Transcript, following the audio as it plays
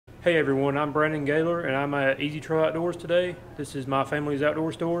Hey everyone, I'm Brandon Gaylor and I'm at Easy Trail Outdoors today. This is my family's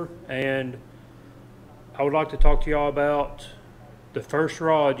outdoor store and I would like to talk to y'all about the first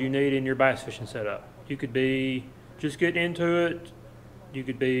rod you need in your bass fishing setup. You could be just getting into it, you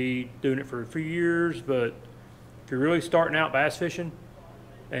could be doing it for a few years, but if you're really starting out bass fishing,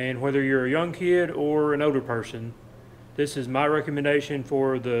 and whether you're a young kid or an older person, this is my recommendation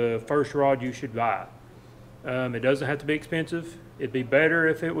for the first rod you should buy. It doesn't have to be expensive. It'd be better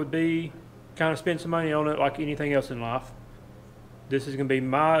if it would be kind of spend some money on it like anything else in life. This is going to be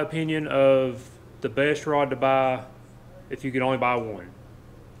my opinion of the best rod to buy if you could only buy one.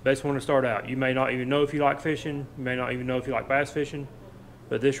 Best one to start out. You may not even know if you like fishing. You may not even know if you like bass fishing.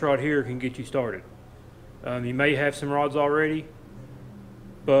 But this rod here can get you started. You may have some rods already,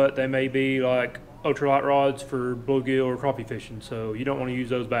 but they may be like ultralight rods for bluegill or crappie fishing. So you don't want to use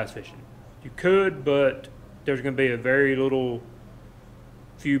those bass fishing. You could, but there's going to be a very little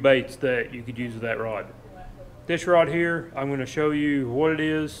few baits that you could use with that rod. This rod here, I'm going to show you what it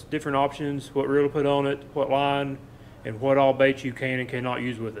is, different options, what reel to put on it, what line, and what all baits you can and cannot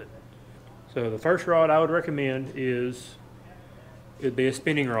use with it. So the first rod I would recommend it'd be a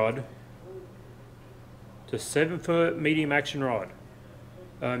spinning rod. It's a 7-foot medium action rod.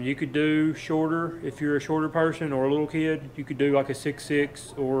 You could do shorter if you're a shorter person or a little kid. You could do like a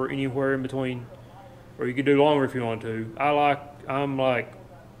 6'6" or anywhere in between. Or you could do longer if you want to. I'm like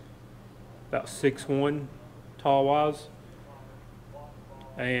about 6'1" tall wise,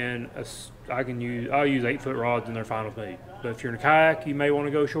 and I'll use 8-foot rods and they're fine with me. But if you're in a kayak, you may want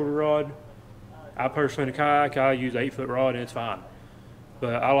to go shorter rod. I personally in a kayak, I use 8-foot rod and it's fine.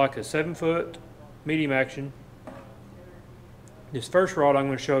 But I like a 7-foot medium action. This first rod I'm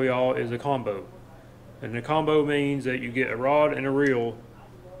going to show y'all is a combo, and a combo means that you get a rod and a reel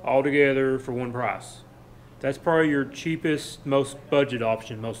all together for one price. That's probably your cheapest, most budget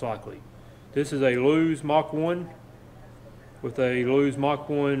option, most likely. This is a Lew's Mach 1 with a Lew's Mach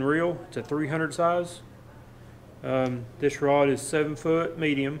 1 reel. It's a 300 size. This rod is 7-foot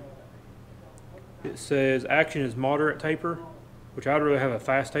medium. It says action is moderate taper, which I'd really have a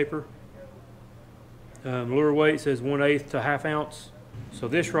fast taper. Lure weight says 1/8 to ½ ounce. So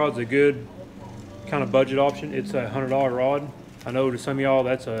this rod's a good kind of budget option. It's a $100 rod. I know to some of y'all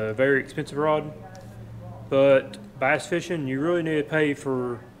that's a very expensive rod, but bass fishing, you really need to pay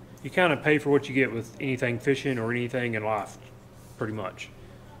for, you kind of pay for what you get with anything fishing or anything in life, pretty much.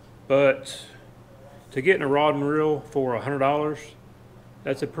 But to get in a rod and reel for $100,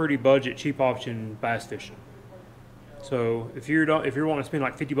 that's a pretty budget, cheap option bass fishing. So if you're wanting to spend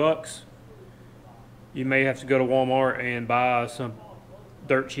like 50 bucks, you may have to go to Walmart and buy some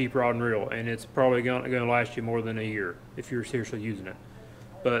dirt cheap rod and reel, and it's probably going to last you more than a year if you're seriously using it.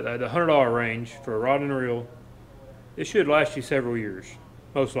 But at the $100 range for a rod and reel, it should last you several years,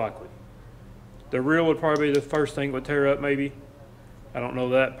 most likely. The reel would probably be the first thing that would tear up, maybe. I don't know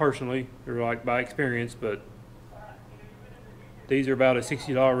that personally, or like by experience, but these are about a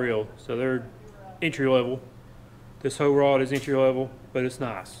 $60 reel, so they're entry level. This whole rod is entry level, but it's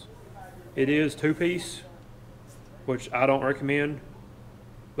nice. It is 2-piece, which I don't recommend,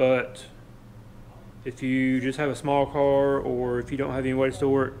 but if you just have a small car or if you don't have any way to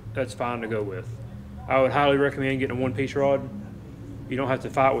store it, that's fine to go with. I would highly recommend getting a 1-piece rod. You don't have to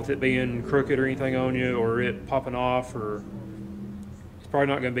fight with it being crooked or anything on you or it popping off, or it's probably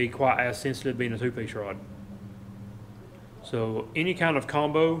not going to be quite as sensitive being a 2-piece rod. So any kind of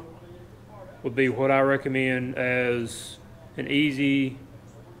combo would be what I recommend as an easy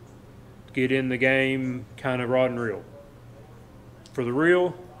get in the game kind of rod and reel. For the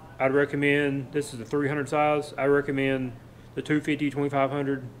reel, I'd recommend, this is the 300 size, I recommend the 250,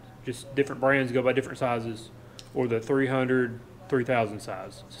 2500, just different brands go by different sizes, or the 300, 3000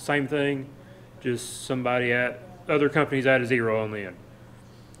 size. It's the same thing, just somebody at other companies add a 0 on the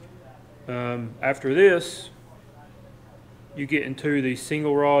end. After this, you get into the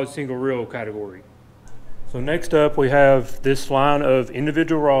single rod, single reel category. So next up we have this line of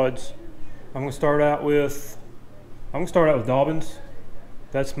individual rods. I'm gonna start out with Dobyns.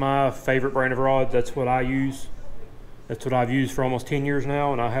 That's my favorite brand of rod. That's what I use. That's what I've used for almost 10 years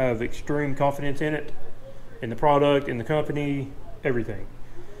now, and I have extreme confidence in it, in the product, in the company, everything.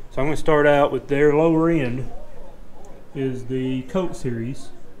 So I'm gonna start out with their lower end is the Coat series,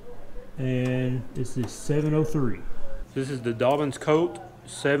 and this is 703. This is the Dobyns Coat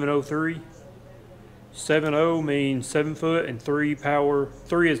 703. 7.0 means 7 foot and 3 power.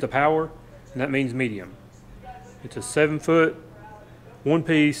 3 is the power, and that means medium. It's a 7-foot,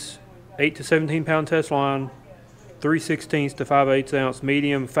 1-piece, 8 to 17 pound test line, 3/16 to 5/8 ounce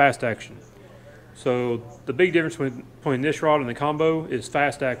medium fast action. So the big difference between this rod and the combo is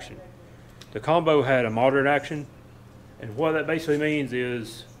fast action. The combo had a moderate action, and what that basically means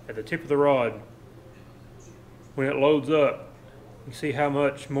is at the tip of the rod, when it loads up, you see how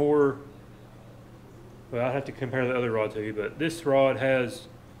much more, well, I'd have to compare the other rod to you, but this rod has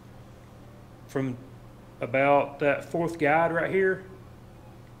from about that fourth guide right here,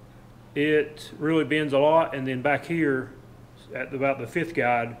 it really bends a lot, and then back here at about the fifth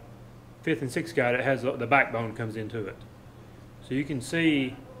and sixth guide, it has the backbone comes into it. So you can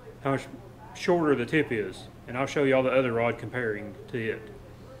see how much shorter the tip is, and I'll show you all the other rod comparing to it.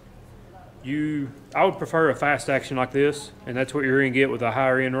 I would prefer a fast action like this, and that's what you're going to get with a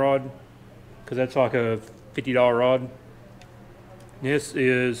higher end rod, because that's like a $50 rod. This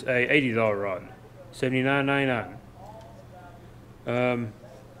is a $80 rod, $79.99.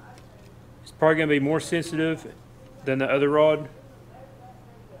 It's probably going to be more sensitive than the other rod,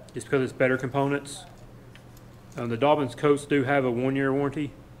 just because it's better components. The Dobyns coats do have a 1-year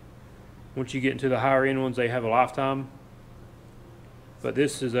warranty. Once you get into the higher end ones, they have a lifetime. But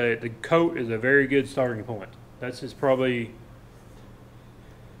this is the coat is a very good starting point. That's just probably,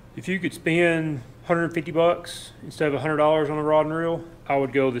 if you could spend 150 bucks instead of $100 on a rod and reel, I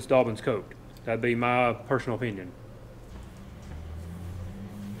would go this Dobyns coat. That'd be my personal opinion.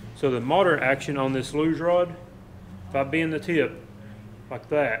 So the modern action on this luge rod, if I bend the tip like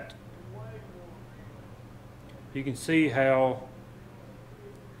that, you can see how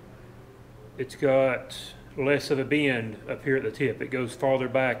it's got less of a bend up here at the tip. It goes farther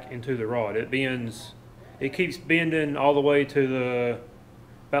back into the rod. It keeps bending all the way to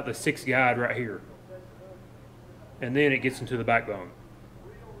about the sixth guide right here. And then it gets into the backbone.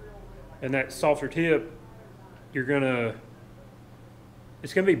 And that softer tip, it's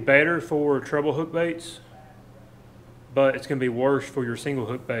gonna be better for treble hook baits, but it's gonna be worse for your single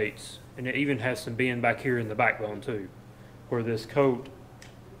hook baits. And it even has some bend back here in the backbone too, where this coat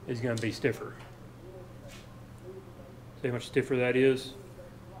is gonna be stiffer. See how much stiffer that is?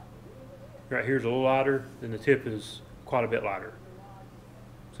 Right here's a little lighter, then the tip is quite a bit lighter.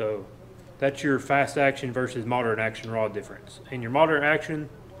 So that's your fast action versus modern action rod difference. And your modern action,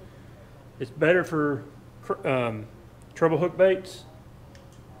 it's better for treble hook baits,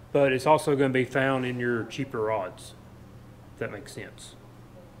 but it's also going to be found in your cheaper rods, if that makes sense.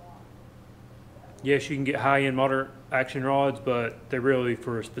 Yes, you can get high-end modern action rods, but they're really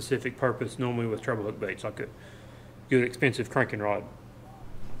for a specific purpose, normally with treble hook baits, like a good expensive cranking rod.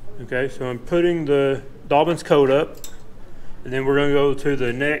 Okay, so I'm putting the Dobyns coat up, and then we're going to go to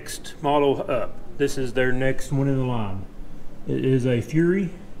the next model up. This is their next one in the line. It is a Fury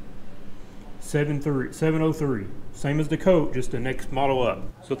 703, same as the coat, just the next model up.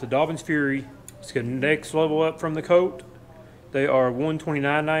 So the Dobyns Fury, it's the next level up from the coat. They are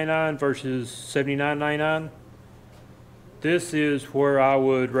 $129.99 versus $79.99. This is where I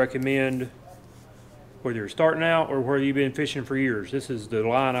would recommend, whether you're starting out or whether you've been fishing for years, this is the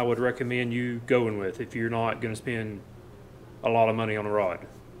line I would recommend you going with if you're not going to spend a lot of money on a rod.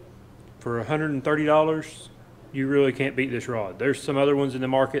 For $130, you really can't beat this rod. There's some other ones in the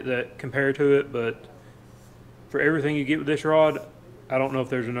market that compare to it, but for everything you get with this rod, I don't know if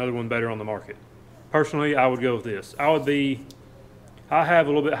there's another one better on the market. Personally, I would go with this. I have a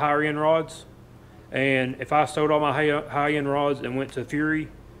little bit higher end rods, and if I sold all my high end rods and went to Fury,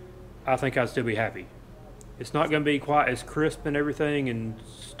 I think I'd still be happy. It's not going to be quite as crisp and everything, and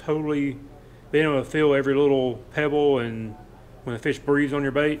totally being able to feel every little pebble, and when the fish breathes on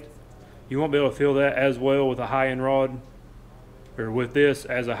your bait, you won't be able to feel that as well with a high-end rod, or with this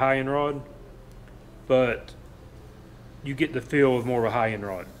as a high-end rod, but you get the feel of more of a high-end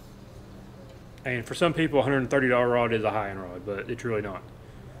rod. And for some people, $130 rod is a high-end rod, but it's really not.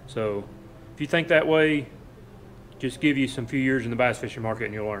 So if you think that way, just give you some few years in the bass fishing market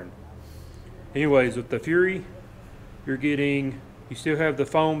and you'll learn. Anyways, with the Fury, you still have the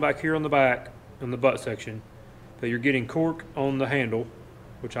foam back here on the back, on the butt section, but you're getting cork on the handle,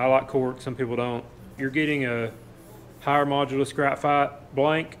 which I like cork, some people don't. You're getting a higher modulus graphite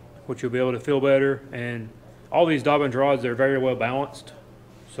blank, which you'll be able to feel better. And all these Dobyns rods, they're very well balanced.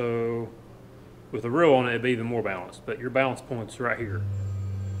 So with a reel on it, it'd be even more balanced, but your balance point's right here.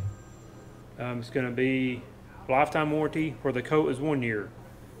 It's gonna be lifetime warranty, where the coat is 1 year.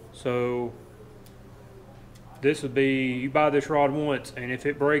 So this would be, you buy this rod once, and if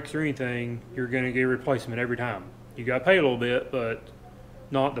it breaks or anything, you're gonna get a replacement every time. You gotta pay a little bit, but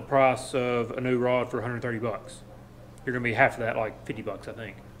not the price of a new rod for 130 bucks. You're gonna be half of that, like 50 bucks, I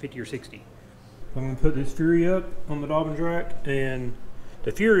think, 50 or 60. I'm gonna put this Fury up on the Dobyns rack, and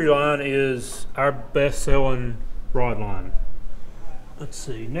the Fury line is our best selling rod line. Let's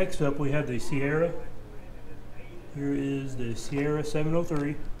see, next up we have the Sierra. Here is the Sierra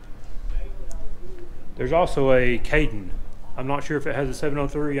 703. There's also a Caden. I'm not sure if it has a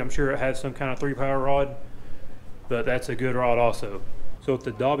 703. I'm sure it has some kind of 3-power rod, but that's a good rod also. So with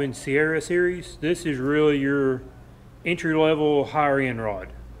the Dobyns Sierra series, this is really your entry-level, higher-end rod.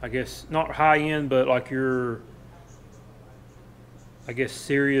 I guess not high-end, but like your, I guess,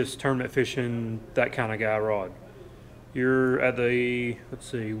 serious tournament fishing, that kind of guy rod. You're at the,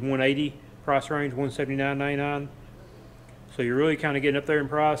 let's see, 180 price range, 179.99. So you're really kind of getting up there in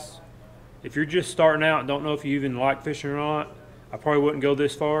price. If you're just starting out and don't know if you even like fishing or not, I probably wouldn't go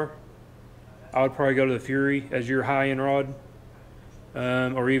this far. I would probably go to the Fury as your high-end rod,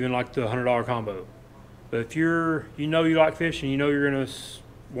 or even like the $100 combo. But if you know you like fishing, you know you're gonna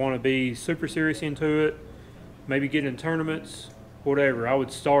want to be super serious into it, maybe get in tournaments, whatever. I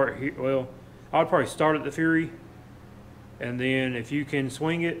would start here. Well, I would probably start at the Fury, and then if you can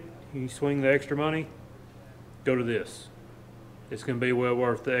swing it, you swing the extra money, go to this. It's going to be well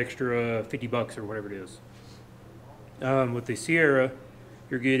worth the extra 50 bucks or whatever it is. With the Sierra,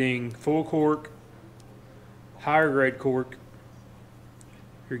 you're getting full cork, higher grade cork.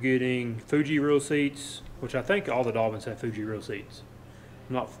 You're getting Fuji reel seats, which I think all the Dobyns have Fuji reel seats.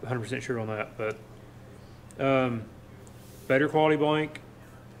 I'm not 100% sure on that, but better quality blank.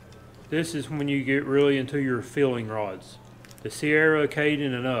 This is when you get really into your filling rods. The Sierra,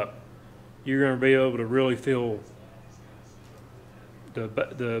 Caden, and up, you're going to be able to really feel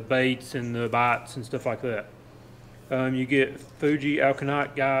the baits and the bites and stuff like that. You get Fuji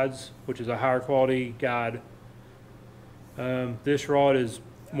Alkanite guides, which is a higher quality guide. This rod is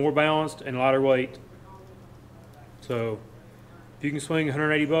more balanced and lighter weight. So if you can swing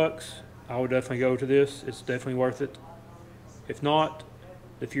 180 bucks, I would definitely go to this. It's definitely worth it. If not,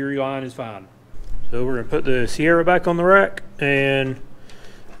 the Fury line is fine. So we're going to put the Sierra back on the rack and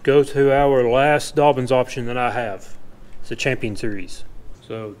go to our last Dobyns option that I have. It's a Champion series.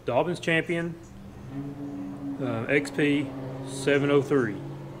 So Dobyns Champion XP 703.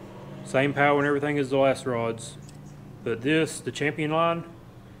 Same power and everything as the last rods. But this, the Champion line,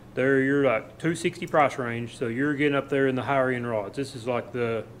 you're like 260 price range, so you're getting up there in the higher end rods. This is like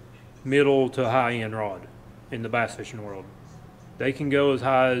the middle to high end rod in the bass fishing world. They can go as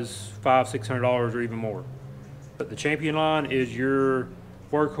high as $500–600 or even more. But the Champion line is your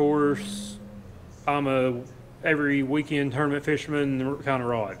workhorse. I'm a every weekend tournament fisherman kind of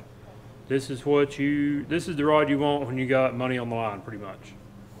rod. This is the rod you want when you got money on the line, pretty much.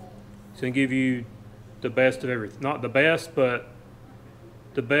 It's gonna give you the best of everything. Not the best, but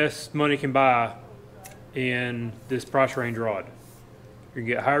the best money can buy in this price range rod. You can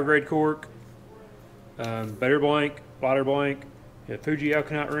get higher grade cork, better blank, lighter blank. You have Fuji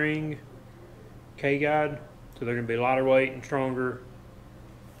Alkanite ring, K-guide, so they're gonna be lighter weight and stronger.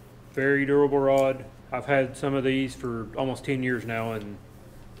 Very durable rod. I've had some of these for almost 10 years now, and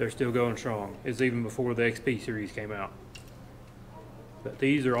they're still going strong. It's even before the XP series came out. But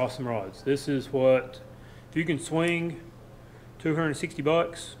these are awesome rods. This is what, if you can swing 260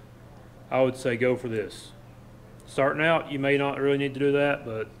 bucks, I would say go for this. Starting out, you may not really need to do that,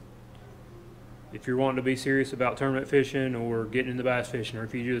 but if you're wanting to be serious about tournament fishing or getting into bass fishing, or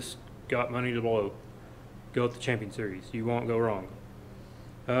if you just got money to blow, go with the Champion series. You won't go wrong.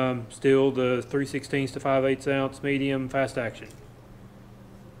 Still the 3/16 to 5/8 ounce medium fast action.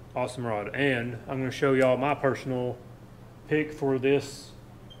 Awesome rod. And I'm going to show y'all my personal pick for this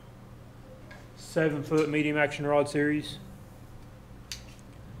 7-foot medium action rod series.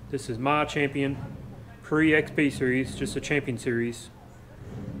 This is my Champion pre-XP series, just a Champion series.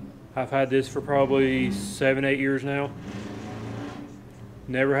 I've had this for probably 7-8 years now.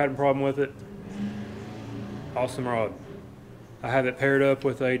 Never had a problem with it. Awesome rod. I have it paired up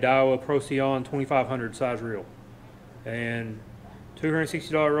with a Daiwa Procyon 2500 size reel. And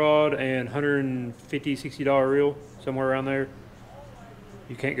 $260 rod and $150–$60 reel, somewhere around there.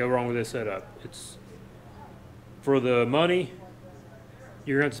 You can't go wrong with this setup. It's, for the money,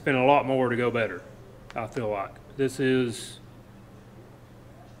 you're going to spend a lot more to go better, I feel like. This would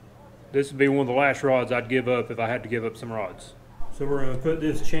be one of the last rods I'd give up if I had to give up some rods. So we're going to put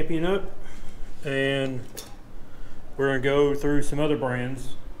this Champion up, and we're going to go through some other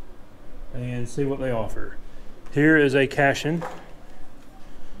brands and see what they offer. Here is a Cashin.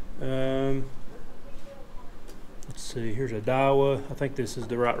 Let's see, here's a Daiwa. I think this is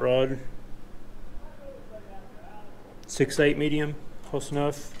the right rod. 6/8 medium, close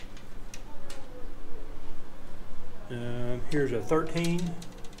enough. Here's a 13.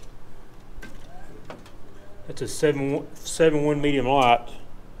 That's a 7/1 medium light.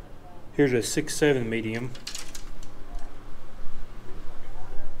 Here's a 6/7 medium.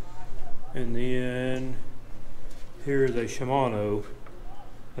 And then here is a Shimano.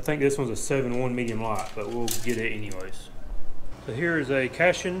 I think this one's a 7-1 medium light, but we'll get it anyways. So here is a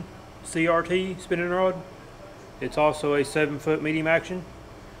Cashion CRT spinning rod. It's also a 7-foot medium action.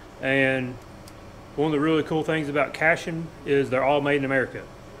 And one of the really cool things about Cashion is they're all made in America.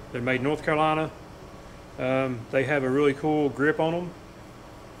 They're made in North Carolina. They have a really cool grip on them.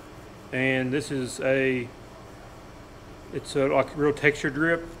 And this is it's like a real textured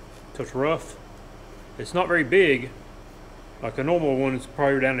grip, so it's rough. It's not very big, like a normal one is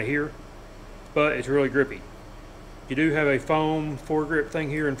probably down to here, but it's really grippy. You do have a foam foregrip thing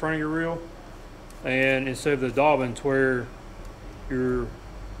here in front of your reel, and instead of the Dobyns where your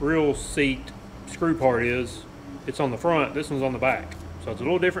reel seat screw part is, it's on the front, this one's on the back. So it's a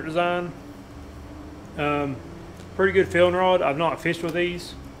little different design. Pretty good filling rod. I've not fished with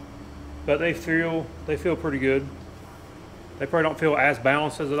these, but they feel pretty good. They probably don't feel as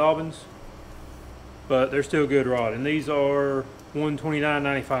balanced as the Dobyns, but they're still a good rod. And these are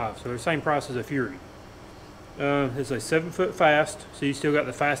 $129.95, so they're the same price as a Fury. It's a 7-foot fast, so you still got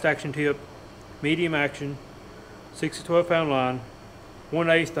the fast action tip, medium action, 6 to 12 pound line,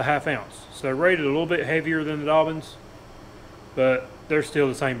 1/8 to ½ ounce. So they're rated a little bit heavier than the Dobyns, but they're still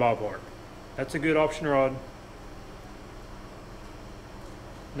the same ballpark. That's a good option rod.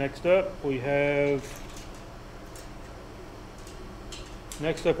 Next up we have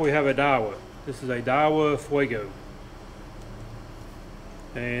a Daiwa. This is a Daiwa Fuego.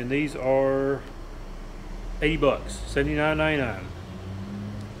 And these are 80 bucks, $79.99.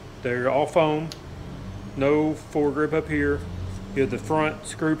 They're all foam, no foregrip up here. You have the front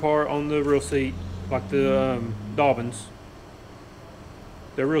screw part on the reel seat, like the Dobyns.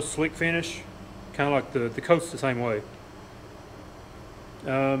 They're real slick finish, kind of like the coat's the same way.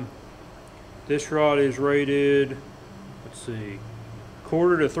 This rod is rated, let's see,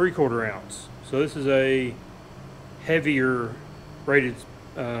 1/4 to 3/4 ounce. So this is a heavier rated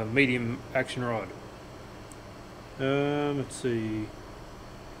medium action rod. Let's see.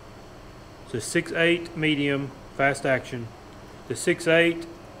 It's a 6/8 medium fast action. The 6/8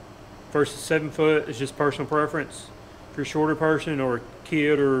 versus 7-foot is just personal preference. If you're a shorter person or a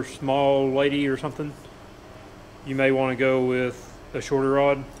kid or small lady or something, you may want to go with a shorter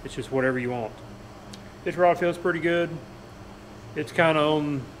rod. It's just whatever you want. This rod feels pretty good. It's kind of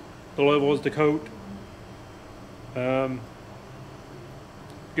on the level as the coat.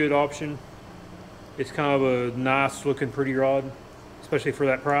 Good option. It's kind of a nice looking pretty rod, especially for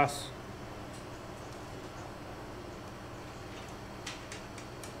that price.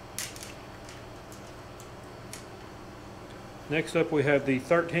 Next up we have the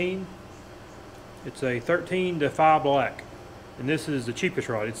 13. It's a 13 to 5 black, and this is the cheapest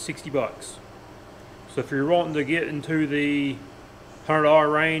rod. It's 60 bucks. So if you're wanting to get into the $100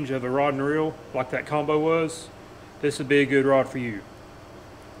 range of a rod and reel like that combo was, this would be a good rod for you.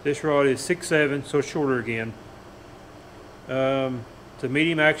 This rod is 6'7", so it's shorter again. It's a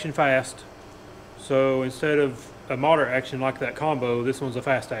medium action fast, so instead of a moderate action like that combo, this one's a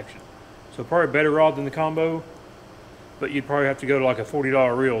fast action. So probably a better rod than the combo, but you'd probably have to go to like a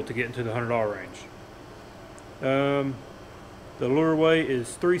 $40 reel to get into the $100 range. The lure weight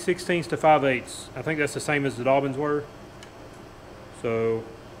is 3/16 to 5/8. I think that's the same as the Dobyns were. So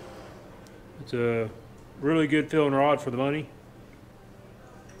it's a really good filling rod for the money.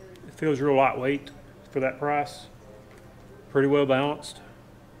 It feels real lightweight for that price. Pretty well balanced.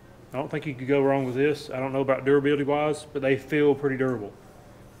 I don't think you could go wrong with this. I don't know about durability wise, but they feel pretty durable.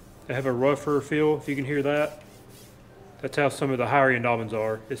 They have a rougher feel, if you can hear that. That's how some of the higher end Dobyns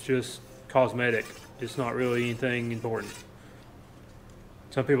are. It's just cosmetic. It's not really anything important.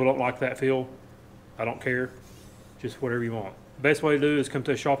 Some people don't like that feel. I don't care. Just whatever you want. The best way to do is come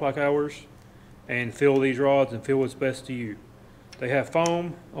to a shop like ours and fill these rods and feel what's best to you. They have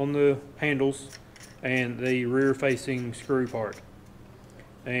foam on the handles and the rear facing screw part.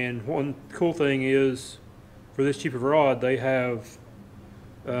 And one cool thing is, for this cheap of a rod, they have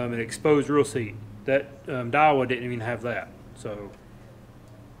an exposed reel seat. That Daiwa didn't even have that. So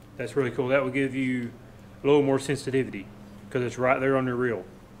that's really cool. That would give you a little more sensitivity because it's right there on your reel.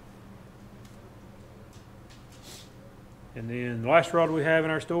 And then the last rod we have in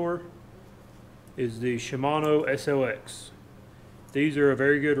our store is the Shimano SLX. These are a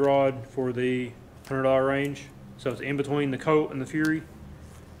very good rod for the $100 range. So it's in between the Colt and the Fury.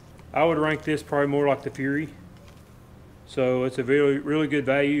 I would rank this probably more like the Fury. So it's a really good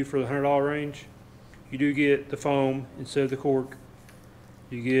value for the $100 range. You do get the foam instead of the cork.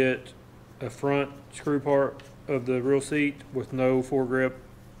 You get a front screw part of the reel seat with no foregrip.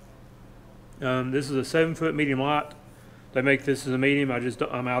 This is a 7-foot medium light, They make this as a medium.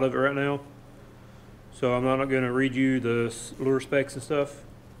 I'm out of it right now, so I'm not going to read you the lure specs and stuff.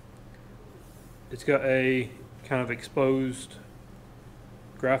 It's got a kind of exposed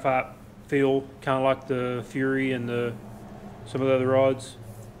graphite feel, kind of like the Fury and some of the other rods.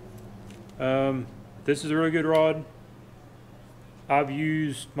 This is a really good rod.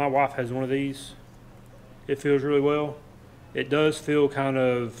 My wife has one of these. It feels really well. It does feel kind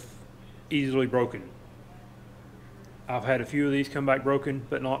of easily broken. I've had a few of these come back broken,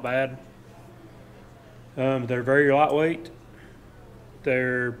 but not bad. They're very lightweight.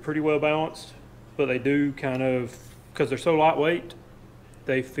 They're pretty well balanced, but they do kind of, because they're so lightweight,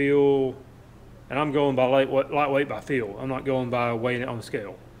 they feel, and I'm going by lightweight by feel. I'm not going by weighing it on the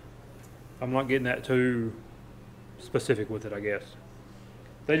scale. I'm not getting that too specific with it, I guess.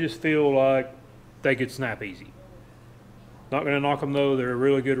 They just feel like they could snap easy. Not going to knock them though. They're a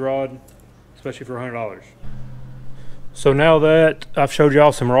really good rod, especially for $100. So now that I've showed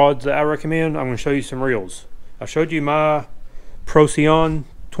y'all some rods that I recommend, I'm going to show you some reels. I showed you my Procyon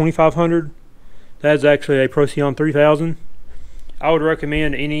 2500. That's actually a Procyon 3000. I would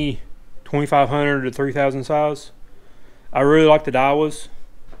recommend any 2500 to 3000 size. I really like the Daiwas.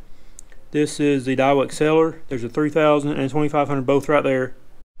 This is the Daiwa Exceller. There's a 3000 and a 2500 both right there.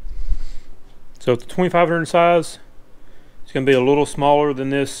 So the 2500 size, it's going to be a little smaller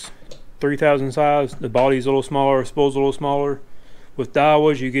than this 3000 size. The body's a little smaller, spool's a little smaller. With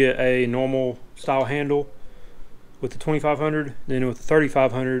Daiwas, you get a normal style handle with the 2500. Then with the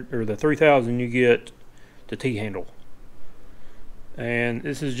 3500 or the 3000, you get the T handle. And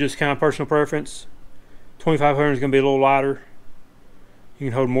this is just kind of personal preference. 2500 is going to be a little lighter. You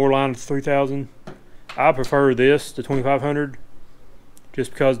can hold more line to 3000. I prefer this, the 2500, just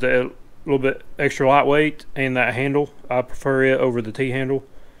because the little bit extra lightweight and that handle. I prefer it over the T handle,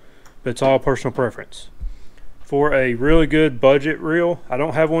 but it's all personal preference. For a really good budget reel, I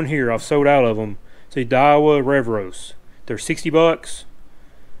don't have one here. I've sold out of them. It's a Daiwa Revros. They're 60 bucks,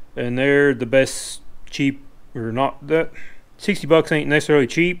 and they're the best cheap, or not that. 60 bucks ain't necessarily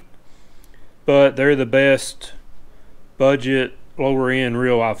cheap, but they're the best budget lower end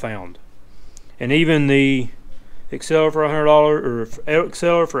reel I've found. And even the Exceller for $100 or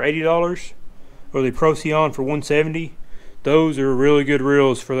Exceller for $80 or the Procyon for $170, those are really good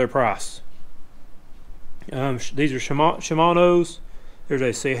reels for their price. These are Shimano's. There's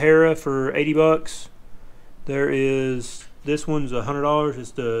a Sahara for 80 bucks. There is, this one's $100.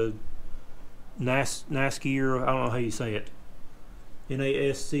 It's the Nasci, or I don't know how you say it,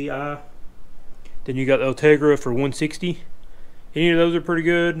 Nasci. Then you got the Ultegra for $160. Any of those are pretty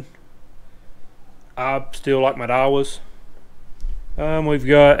good. I still like my Daiwas. We've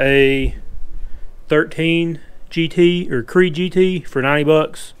got a 13 GT or Creed GT for 90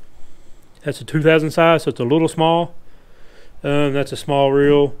 bucks. That's a 2000 size, so it's a little small. That's a small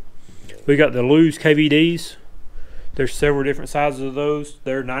reel. We got the Lew's KVDs. There's several different sizes of those.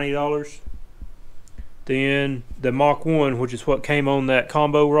 They're $90. Then the Mach 1, which is what came on that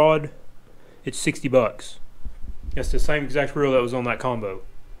combo rod, it's 60 bucks. That's the same exact reel that was on that combo.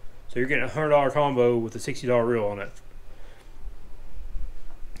 So you're getting a $100 combo with a $60 reel on it.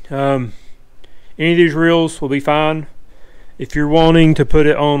 Any of these reels will be fine. If you're wanting to put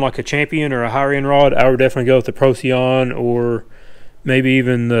it on like a Champion or a higher end rod, I would definitely go with the Procyon or maybe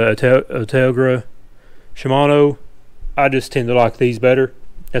even the Ultegra Shimano. I just tend to like these better.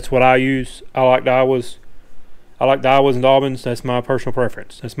 That's what I use. I like Daiwas. I like Daiwas and Daubens. That's my personal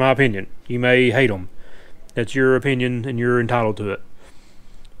preference. That's my opinion. You may hate them. That's your opinion and you're entitled to it.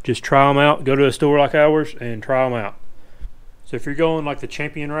 Just try them out. Go to a store like ours and try them out. So if you're going like the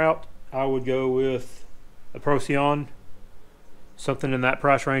Champion route, I would go with a Procyon. Something in that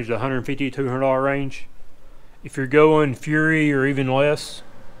price range, the $150 to $200 range. If you're going Fury or even less,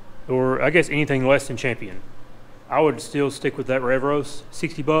 or I guess anything less than Champion, I would still stick with that Revros.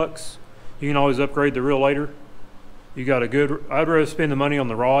 60 bucks. You can always upgrade the reel later. You got a good, I'd rather spend the money on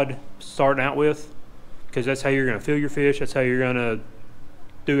the rod starting out with, because that's how you're going to feel your fish. That's how you're going to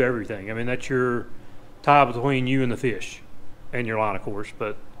do everything. I mean, that's your tie between you and the fish and your line, of course.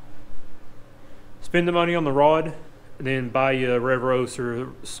 But spend the money on the rod and then buy you a Revros or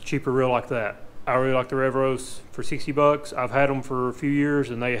a cheaper reel like that. I really like the Revros for 60 bucks. I've had them for a few years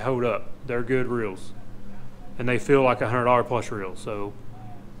and they hold up. They're good reels. And they feel like a $100 plus reel. So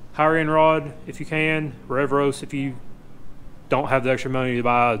higher end rod if you can, Revros if you don't have the extra money to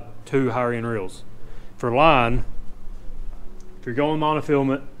buy 2 higher end reels. For line, if you're going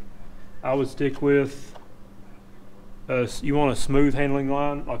monofilament, I would stick with you want a smooth handling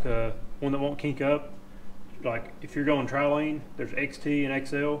line, like a one that won't kink up. Like if you're going Trilene, there's XT and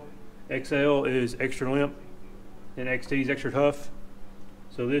XL. XL is extra limp. and XT is extra tough.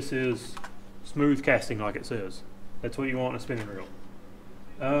 So this is smooth casting, like it says. That's what you want in a spinning reel.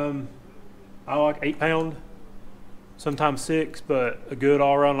 I like 8 pound, sometimes 6, but a good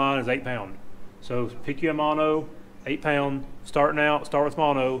all-around line is 8 pound. So pick you a mono, 8 pound. Starting out, start with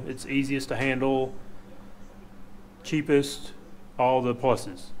mono. It's easiest to handle, cheapest, all the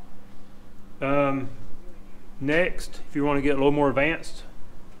pluses. Next, if you want to get a little more advanced,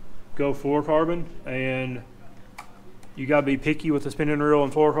 go fluorocarbon, and you gotta be picky with the spinning reel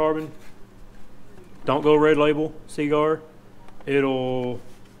and fluorocarbon. Don't go red label Seaguar. It'll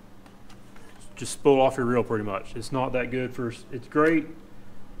just spool off your reel pretty much. It's not that good for, it's great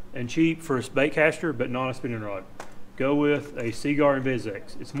and cheap for a bait caster, but not a spinning rod. Go with a Seaguar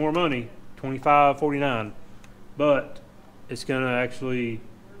InvizX. It's more money, $25, $49, but it's gonna actually,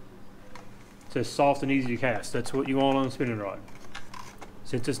 it's as soft and easy to cast. That's what you want on a spinning rod.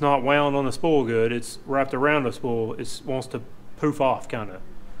 Since it's not wound on the spool good, it's wrapped around the spool, it wants to poof off kinda.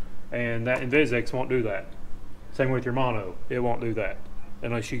 And that InvizX won't do that. Same with your mono, it won't do that.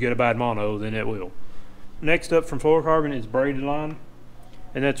 Unless you get a bad mono, then it will. Next up from fluorocarbon is braided line,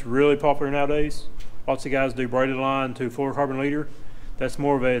 and that's really popular nowadays. Lots of guys do braided line to fluorocarbon leader. That's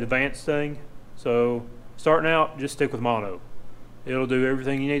more of an advanced thing. So starting out, just stick with mono. It'll do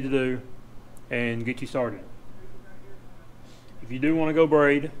everything you need to do and get you started. If you do want to go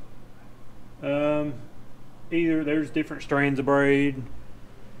braid, either there's different strands of braid.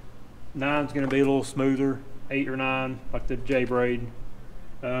 9's going to be a little smoother, 8 or 9, like the J braid.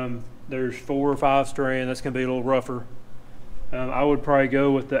 There's 4 or 5 strand, that's going to be a little rougher. I would probably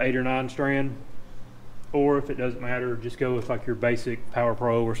go with the 8 or 9 strand, or if it doesn't matter, just go with like your basic Power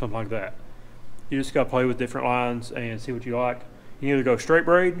Pro or something like that. You just got to play with different lines and see what you like. You can either go straight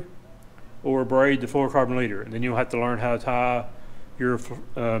braid or braid the fluorocarbon leader, and then you'll have to learn how to tie your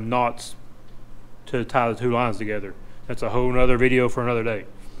knots to tie the 2 lines together. That's a whole nother video for another day.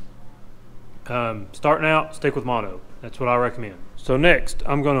 Starting out, stick with mono. That's what I recommend. So next,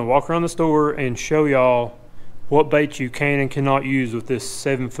 I'm going to walk around the store and show y'all what baits you can and cannot use with this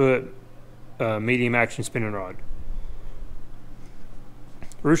 7-foot medium action spinning rod.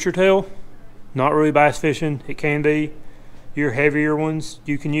 Rooster tail, not really bass fishing. It can be. Your heavier ones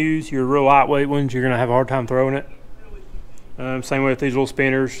you can use. Your real lightweight ones, you're going to have a hard time throwing it. Same way with these little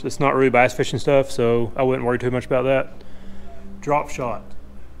spinners. It's not really bass fishing stuff, so I wouldn't worry too much about that. Drop shot.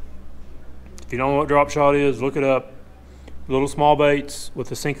 If you don't know what drop shot is, look it up. Little small baits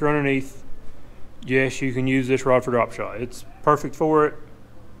with a sinker underneath. Yes, you can use this rod for drop shot. It's perfect for it.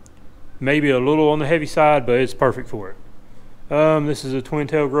 Maybe a little on the heavy side, but it's perfect for it. This is a twin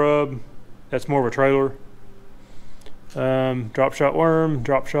tail grub. That's more of a trailer. Drop shot worm,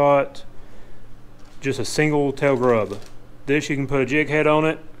 drop shot, just a single tail grub. This you can put a jig head on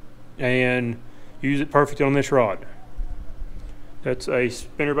it and use it perfect on this rod. That's a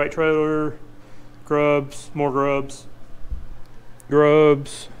spinnerbait trailer, grubs, more grubs,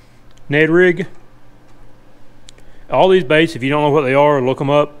 Ned rig. All these baits, if you don't know what they are, look them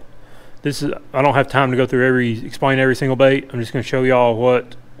up. This is, I don't have time to go through explain every single bait. I'm just going to show y'all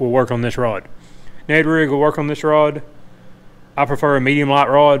what will work on this rod. Ned rig will work on this rod. I prefer a medium light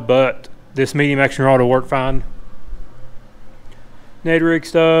rod, but this medium action rod will work fine. Ned rig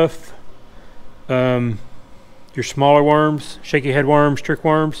stuff. Your smaller worms, shaky head worms, trick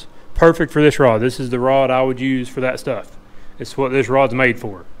worms, perfect for this rod. This is the rod I would use for that stuff. It's what this rod's made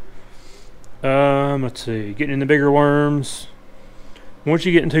for. Let's see, getting in the bigger worms. Once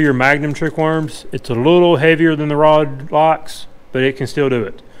you get into your Magnum trick worms, it's a little heavier than the rod likes, but it can still do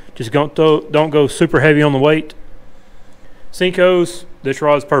it. Just don't go super heavy on the weight. Senkos, this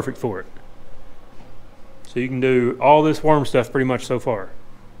rod's perfect for it. So you can do all this worm stuff pretty much so far.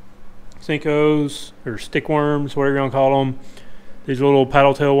 Senkos, or stick worms, whatever you want to call them. These little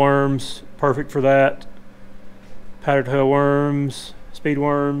paddle tail worms, perfect for that. Paddle tail worms, speed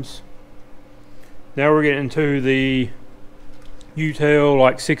worms. Now we're getting into the U-tail,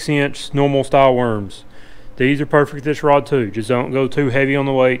 like 6-inch normal style worms. These are perfect for this rod too. Just don't go too heavy on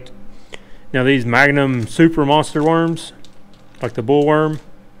the weight. Now these Magnum super monster worms, like the bull worm,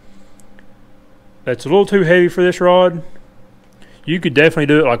 that's a little too heavy for this rod. You could definitely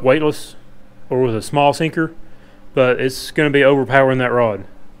do it like weightless or with a small sinker, but it's going to be overpowering that rod.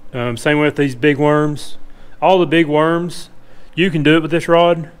 Same with these big worms. All the big worms, you can do it with this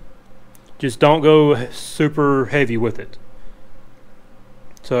rod. Just don't go super heavy with it.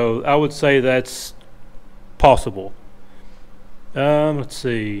 So I would say that's possible. Let's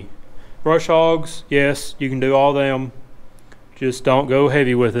see. Brush hogs, yes, you can do all them. Just don't go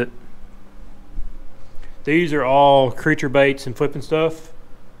heavy with it. These are all creature baits and flipping stuff.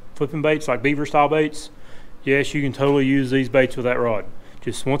 Flipping baits, like beaver style baits. yes, you can totally use these baits with that rod.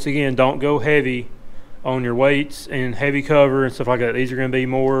 Just once again, don't go heavy on your weights and heavy cover and stuff like that. These are going to be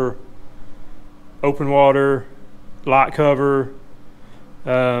more open water, light cover.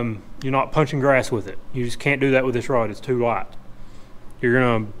 You're not punching grass with it. You just can't do that with this rod. It's too light. You're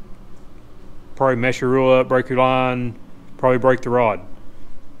going to probably mess your reel up, break your line, probably break the rod.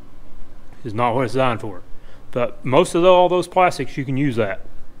 It's not what it's designed for. But most of all those plastics, you can use that.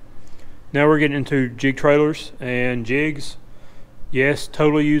 Now we're getting into jig trailers and jigs. Yes,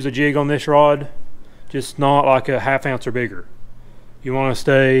 totally use a jig on this rod, just not like a 1/2 ounce or bigger. You want to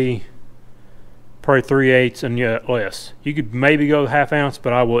stay probably 3/8 and less. You could maybe go 1/2 ounce,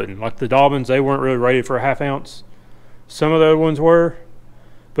 but I wouldn't. Like the Dobyns, they weren't really rated for a 1/2 ounce. Some of the other ones were,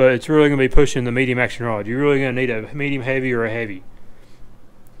 but it's really going to be pushing the medium action rod. You're really going to need a medium heavy or a heavy.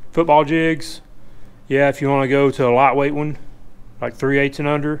 Football jigs, yeah, if you want to go to a lightweight one, like 3/8 and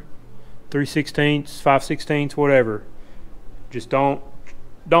under, 3/16, 5/16, whatever. Just don't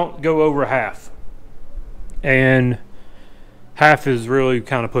go over 1/2. And 1/2 is really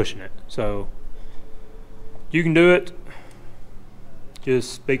kind of pushing it. So you can do it.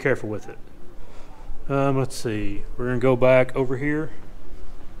 Just be careful with it. Let's see. We're gonna go back over here.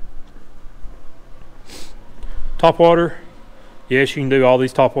 Top water. Yes, you can do all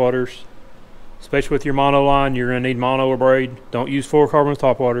these top waters. Especially with your mono line, you're gonna need mono or braid. Don't use fluorocarbon with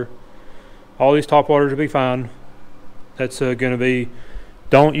top water. All these top waters will be fine. That's gonna be,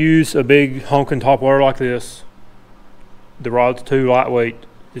 don't use a big honking top water like this. The rod's too lightweight.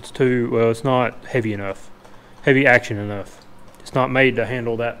 It's too, well, it's not heavy enough. Heavy action enough. It's not made to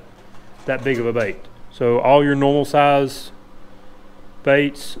handle that big of a bait. So all your normal size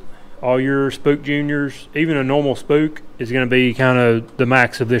baits, all your spook juniors, even a normal spook is going to be kind of the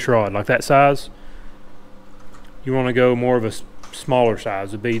max of this rod, like that size. You want to go more of a smaller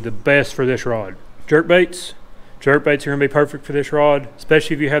size would be the best for this rod. Jerk baits are going to be perfect for this rod,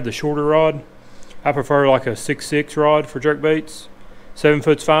 especially if you have the shorter rod. I prefer like a 6/6 rod for jerk baits. 7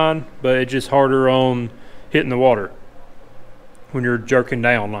 foot's fine, but it's just harder on hitting the water when you're jerking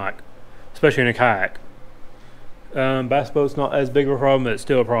down, like, especially in a kayak. Bass boat's not as big of a problem, but it's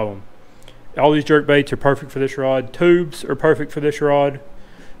still a problem. All these jerk baits are perfect for this rod. Tubes are perfect for this rod.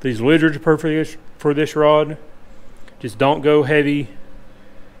 These lizards are perfect for this rod. Just don't go heavy.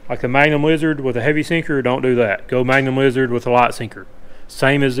 Like the Magnum Lizard with a heavy sinker, don't do that. Go Magnum Lizard with a light sinker.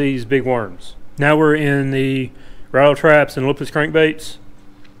 Same as these big worms. Now we're in the rattle traps and lipless crankbaits.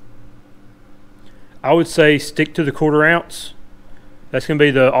 I would say stick to the 1/4 ounce. That's going to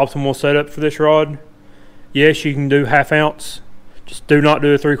be the optimal setup for this rod. Yes, you can do 1/2 ounce. Just do not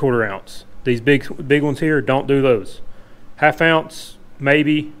do a 3/4 ounce. These big ones here, don't do those. 1/2 ounce,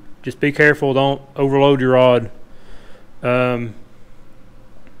 maybe. Just be careful. Don't overload your rod.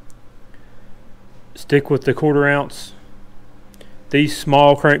 Stick with the 1/4 ounce. These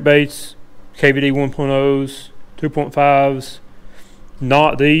small crankbaits, KVD 1.0s, 2.5s,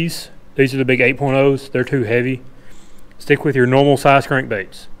 not these. These are the big 8.0s. They're too heavy. Stick with your normal size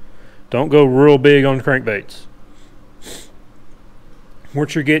crankbaits. Don't go real big on crankbaits.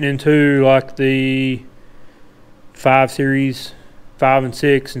 Once you're getting into like the 5 series, 5 and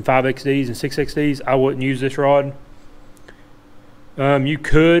 6 and 5XDs and 6XDs, I wouldn't use this rod. You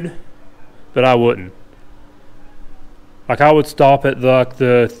could, but I wouldn't. Like I would stop at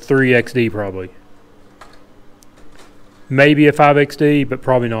the 3XD probably. Maybe a 5XD, but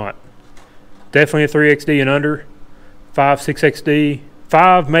probably not. Definitely a 3XD and under. 5, 6XD.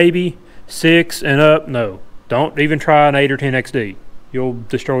 5 maybe. 6 and up, no. Don't even try an 8 or 10 XD. You'll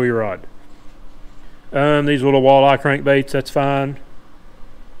destroy your rod. These little walleye crankbaits, that's fine.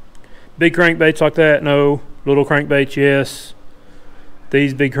 Big crankbaits like that, no. Little crankbaits, yes.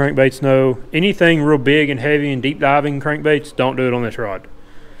 These big crankbaits, no. Anything real big and heavy and deep diving crankbaits, don't do it on this rod.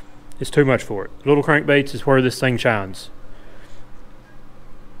 It's too much for it. Little crankbaits is where this thing shines.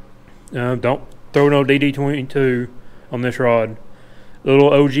 Don't throw no DD22 on this rod.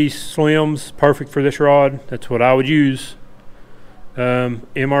 Little OG Slims, perfect for this rod. That's what I would use.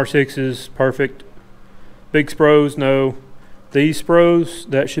 MR6s, perfect. Big Spros, no. These Spros,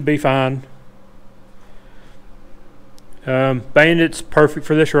 that should be fine. Bandits, perfect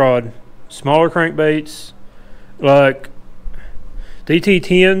for this rod. Smaller crankbaits, like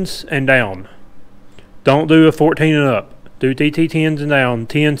DT10s and down. Don't do a 14 and up. Do DT10s and down.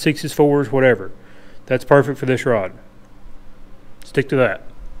 10, 6s, 4s, whatever. That's perfect for this rod. Stick to that.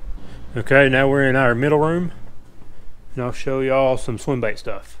 Okay, now we're in our middle room, and I'll show y'all some swim bait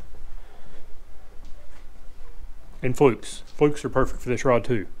stuff. And flukes. Flukes are perfect for this rod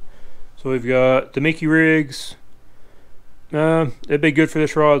too. So we've got the Mickey rigs, It'd be good for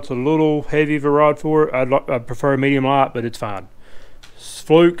this rod. It's a little heavy of a rod for it. I'd prefer a medium light, but it's fine.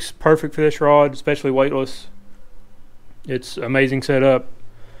 Flukes, perfect for this rod, especially weightless. It's amazing setup.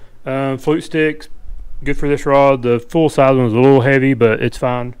 Fluke sticks, good for this rod. The full size one's a little heavy, but it's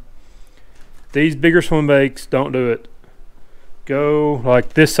fine. These bigger swim baits, don't do it. Go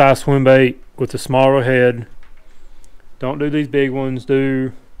like this size swim bait with a smaller head. Don't do these big ones.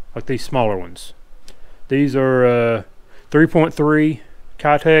 Do like these smaller ones. These are 3.3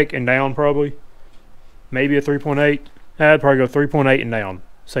 Keitech and down, probably. Maybe a 3.8. I'd probably go 3.8 and down.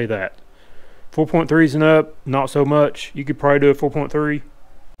 Say that. 4.3s and up, not so much. You could probably do a 4.3.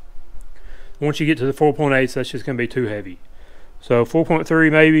 Once you get to the 4.8s, that's just going to be too heavy. So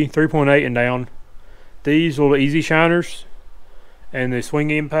 4.3 maybe, 3.8 and down. These little easy shiners and the swing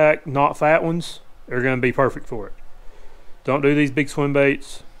impact, not fat ones, are going to be perfect for it. Don't do these big swim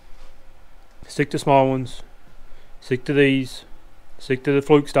baits. Stick to small ones. Stick to these. Stick to the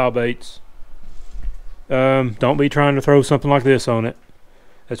fluke style baits. Don't be trying to throw something like this on it.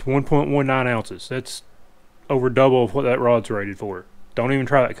 That's 1.19 ounces. That's over double of what that rod's rated for. Don't even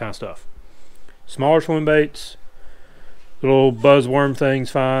try that kind of stuff. Smaller swim baits, little buzzworm things,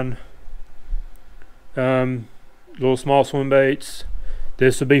 fine. Little small swim baits.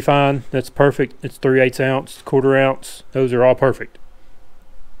 This would be fine. That's perfect. It's 3/8 ounce, 1/4 ounce. Those are all perfect.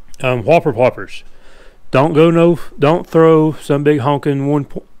 Whopper ploppers. Don't throw some big honking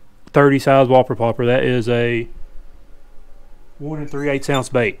 130 size whopper plopper. That is a 1 3/8 ounce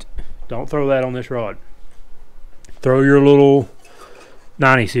bait. Don't throw that on this rod. Throw your little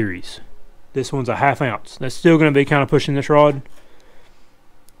 90 series. This one's a 1/2 ounce. That's still going to be kind of pushing this rod,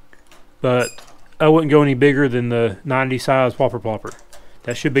 but I wouldn't go any bigger than the 90 size whopper plopper.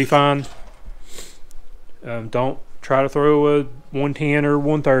 That should be fine. Don't try to throw a 110 or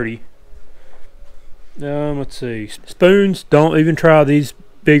 130. Let's see. Spoons, don't even try these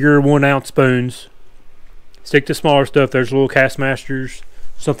bigger 1 ounce spoons. Stick to smaller stuff. There's little Castmasters,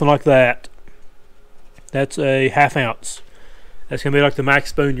 something like that. That's a 1/2 ounce. That's going to be like the max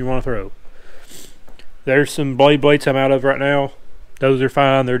spoon you want to throw. There's some blade weights I'm out of right now. Those are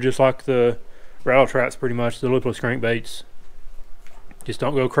fine. They're just like the rattle traps pretty much, the lipless crankbaits. Just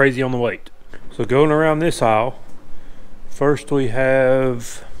don't go crazy on the weight. So going around this aisle, first we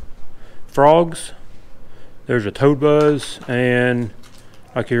have frogs. There's a toad buzz and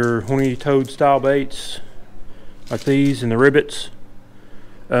like your horny toad style baits like these and the ribbits.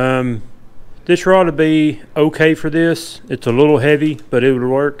 This rod would be okay for this. It's a little heavy, but it would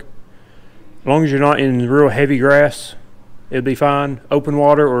work. As long as you're not in real heavy grass, it'd be fine. Open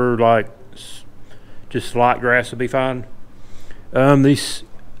water or like just light grass would be fine.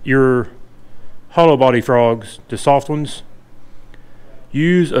 Your hollow body frogs, the soft ones,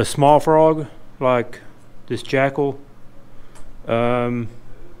 use a small frog like this jackal. Don't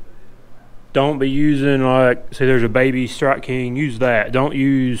be using like, say there's a baby Strike King, use that. Don't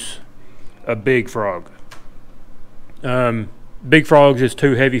use a big frog. Big frogs is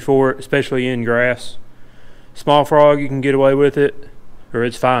too heavy for it, especially in grass. Small frog, you can get away with it, or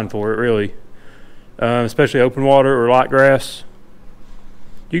it's fine for it really. Especially open water or light grass.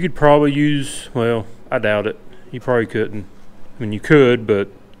 You could probably use, well, I doubt it. You probably couldn't. I mean, you could, but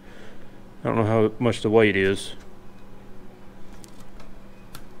I don't know how much the weight is.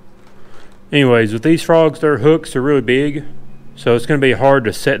 Anyways, with these frogs, their hooks are really big, so it's going to be hard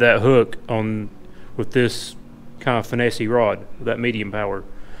to set that hook on with this kind of finessey rod with that medium power.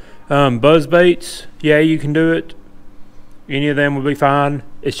 Buzz baits, yeah, you can do it. Any of them will be fine.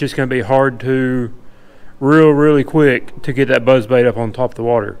 It's just going to be hard to really quick to get that buzz bait up on top of the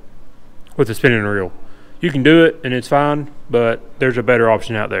water with the spinning reel. You can do it and it's fine, but there's a better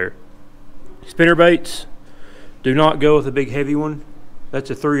option out there. Spinner baits, do not go with a big heavy one. That's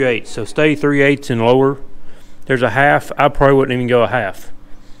a 3/8, so stay 3/8 and lower. There's a 1/2. I probably wouldn't even go a 1/2,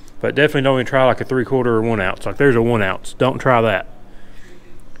 but definitely don't even try like a 3/4 or 1 ounce. Like there's a 1 ounce. Don't try that.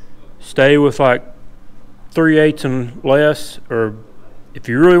 Stay with like 3/8 and less, or if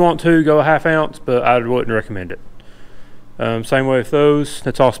you really want to, go a 1/2 ounce, but I wouldn't recommend it. Same way with those.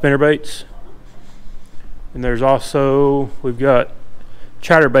 That's all spinner baits. And there's also, we've got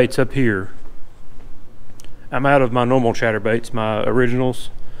chatter baits up here. I'm out of my normal chatter baits, my originals,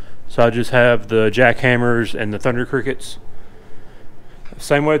 so I just have the jackhammers and the thunder crickets.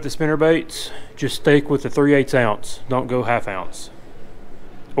 Same way with the spinner baits, just stick with the 3/8 ounce. Don't go 1/2 ounce,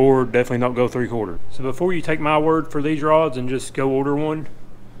 or definitely don't go 3/4. So before you take my word for these rods and just go order one,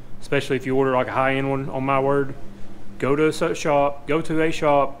 especially if you order like a high-end one on my word, go to a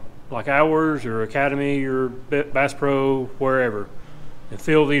shop like ours or Academy or Bass Pro, wherever, and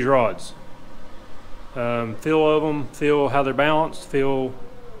feel these rods. Feel of them, feel how they're balanced,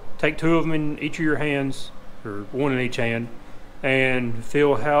 take 2 of them in each of your hands, or 1 in each hand, and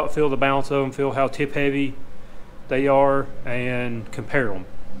feel the balance of them, feel how tip heavy they are, and compare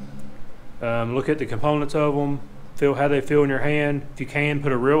them. Look at the components of them, feel how they feel in your hand. If you can,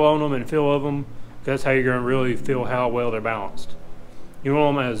 put a reel on them and feel of them. That's how you're going to really feel how well they're balanced. You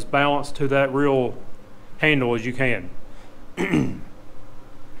want them as balanced to that reel handle as you can.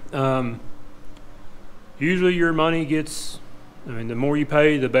 Usually your money gets, the more you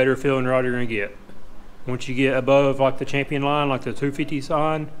pay, the better feeling rod you're going to get. Once you get above like the champion line, like the 250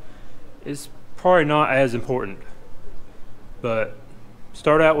 sign, it's probably not as important. But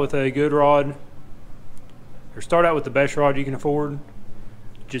start out with a good rod, or start out with the best rod you can afford.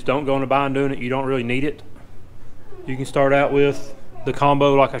 Just don't go on a buy and doing it. You don't really need it. You can start out with the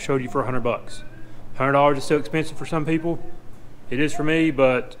combo like I showed you for $100. $100 is still expensive for some people. It is for me,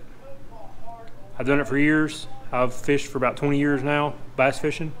 but I've done it for years. I've fished for about 20 years now, bass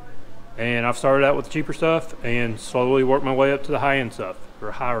fishing, and I've started out with the cheaper stuff and slowly worked my way up to the high-end stuff,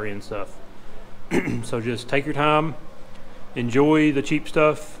 or higher end stuff. So just take your time, enjoy the cheap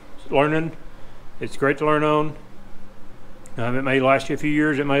stuff, learning. It's great to learn on. It may last you a few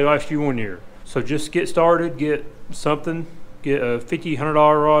years, it may last you 1 year. So just get started, get something, get a $50, $100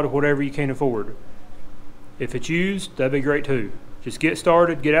 rod, whatever you can afford. If it's used, that'd be great too. Just get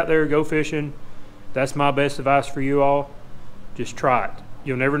started, get out there, go fishing. That's my best advice for you all. Just try it.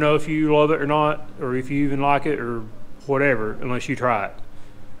 You'll never know if you love it or not, or if you even like it or whatever, unless you try it.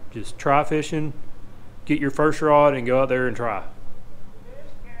 Just try fishing, get your first rod, and go out there and try.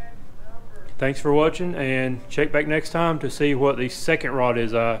 Thanks for watching, and check back next time to see what the second rod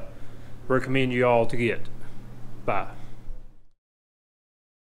is I recommend you all to get. Bye.